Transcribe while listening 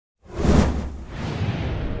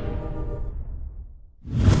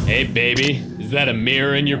Hey, baby, is that a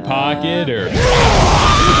mirror in your pocket, or?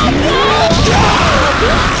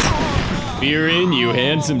 Fearing, you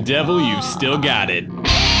handsome devil, you still got it.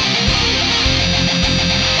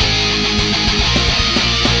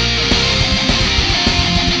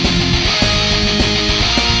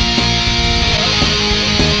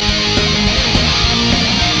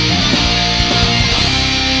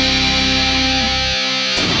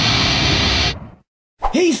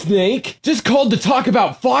 Hey, Snake! Just called to talk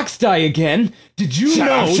about Fox Die again. Did you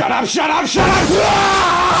know— Shut up!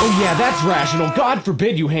 Oh yeah, that's rational. God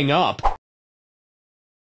forbid you hang up.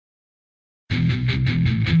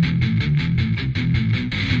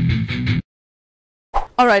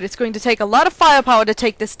 Alright, it's going to take a lot of firepower to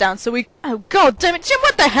take this down, so we— Oh god damn it, Jim,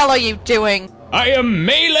 what the hell are you doing? I am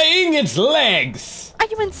meleeing its legs! Are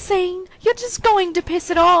you insane? You're just going to piss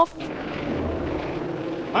it off.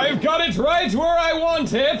 I've got it right where I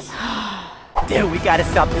want it! Dude, we gotta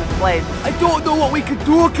stop this plane. I don't know what we could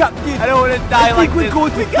do, Captain. I don't want to die like this. I think we're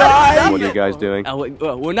going to die. What are you guys doing?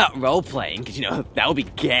 We're not role-playing, because, you know, that would be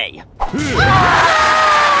gay.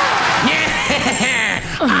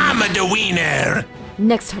 I'm a deweener.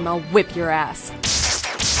 Next time I'll whip your ass.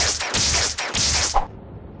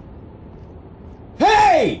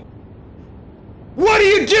 Hey! What are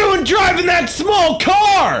you doing driving that small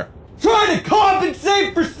car? Trying to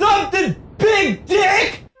compensate for something, big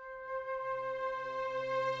dick?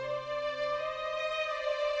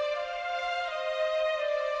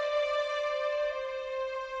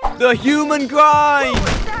 The human grind!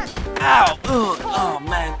 Ow! Oh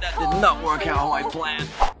man, that did not work out how I planned.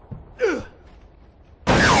 I'm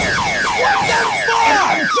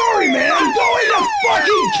sorry, man! I'm going to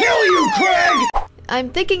fucking kill you, Craig! I'm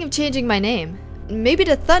thinking of changing my name. Maybe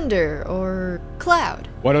to Thunder or Cloud.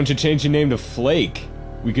 Why don't you change your name to Flake?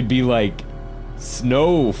 We could be like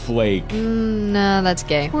Snowflake. No, that's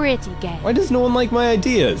gay. Pretty gay. Why does no one like my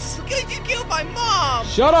ideas? Because you killed my mom!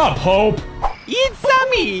 Shut up, Hope! It's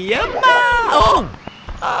me, your mom!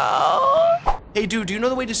 Oh! Hey dude, do you know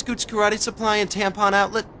the way to Scoot's Karate Supply and Tampon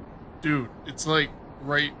Outlet? Dude, it's like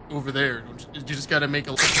right over there. You just gotta make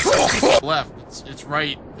a left. It's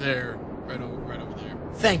right there. Right over there.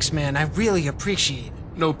 Thanks, man. I really appreciate it.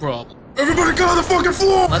 No problem. Everybody get on the fucking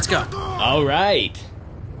floor! Let's go. Alright.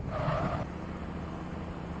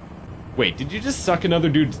 Wait, did you just suck another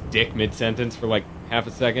dude's dick mid-sentence for like half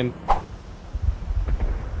a second?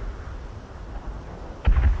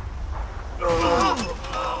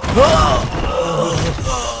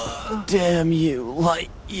 Damn you, light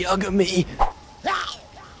Yagami.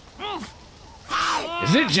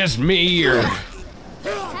 Is it just me, or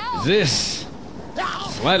is this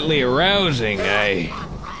slightly arousing?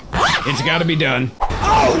 It's gotta be done.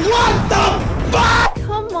 Oh, what the fuck?!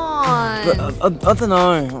 Come on! I don't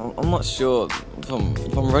know. I'm not sure if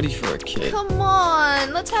I'm ready for a kid. Come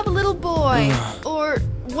on! Let's have a little boy. Or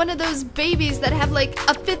one of those babies that have like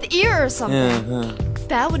a fifth ear or something. Yeah.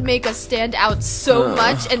 That would make us stand out so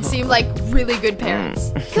much and seem like really good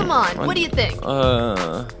parents. Come on, what do you think?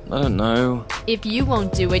 I don't know. If you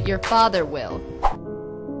won't do it, your father will.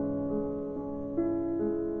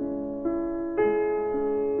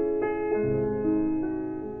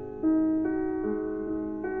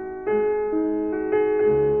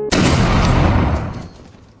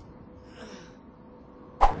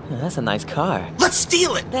 That's a nice car. Let's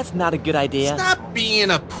steal it! That's not a good idea. Stop being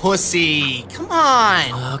a pussy! Come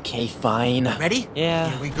on! Okay, fine. Ready? Yeah.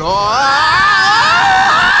 Here we go!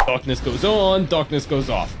 Darkness goes on, darkness goes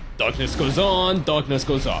off. Darkness goes on, darkness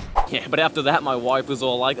goes off. Yeah, but after that, my wife was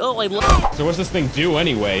all like, "Oh, I love." So what's this thing do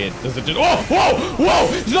anyway? Does it just— Oh! Whoa! Whoa!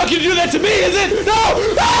 It's not gonna do that to me, is it? No!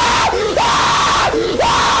 Ah! Ah!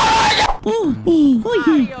 Ah! Oh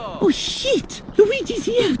yeah. Oh shit! Luigi's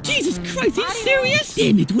here! Jesus Christ, are you serious?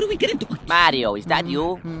 Damn it, what are we gonna do? Mario, is that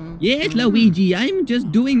you? Yes, Luigi, I'm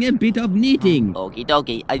just doing a bit of knitting. Okie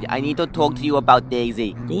dokie, I need to talk to you about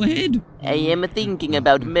Daisy. Go ahead. I am thinking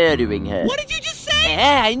about murdering her. What did you just say?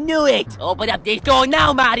 I knew it! Open up this door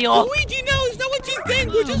now, Mario! Luigi knows not what you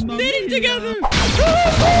think, we're just knitting together!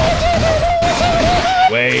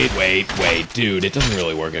 Wait, dude, it doesn't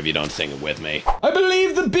really work if you don't sing it with me. I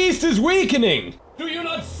believe the beast is weakening! Do you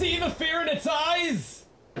not see the fear in its eyes?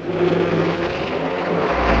 Oh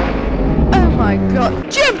my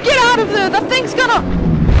god. Jim, get out of there! That thing's gonna—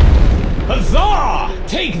 Huzzah!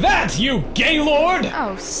 Take that, you Gaylord!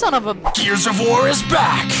 Oh, son of a... Gears of War is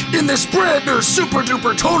back in this brand new super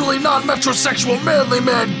duper totally non-metrosexual manly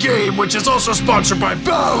man game, which is also sponsored by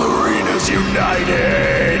Ballerinas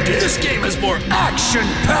United. This game is more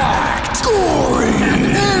action-packed, gory, and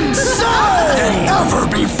insane than ever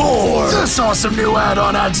before. This awesome new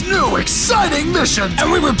add-on adds new, exciting missions.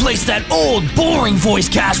 And we replaced that old, boring voice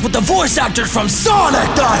cast with the voice actors from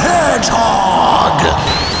Sonic the Hedgehog.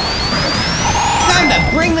 Time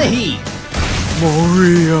to bring the heat!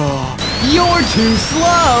 Maria. You're too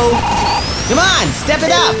slow! Come on, step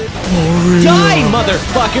it up! Maria. Die,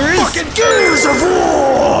 motherfuckers! Fucking Gears of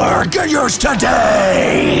War! Get yours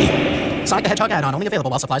today! Sonic the Hedgehog add-on, only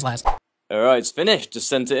available while supplies last. Alright, it's finished. Just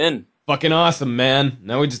sent it in. Fucking awesome, man.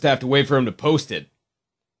 Now we just have to wait for him to post it.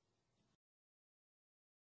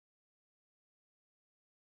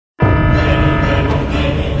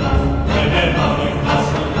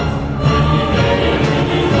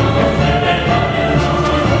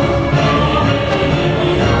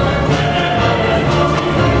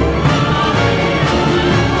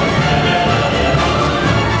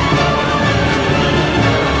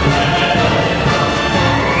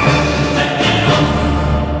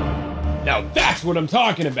 Now that's what I'm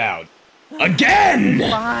talking about! Again!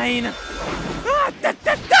 Fine.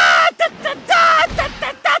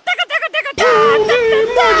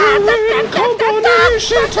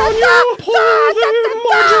 Shit on you! Pull the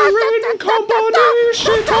margarine company!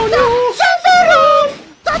 Shit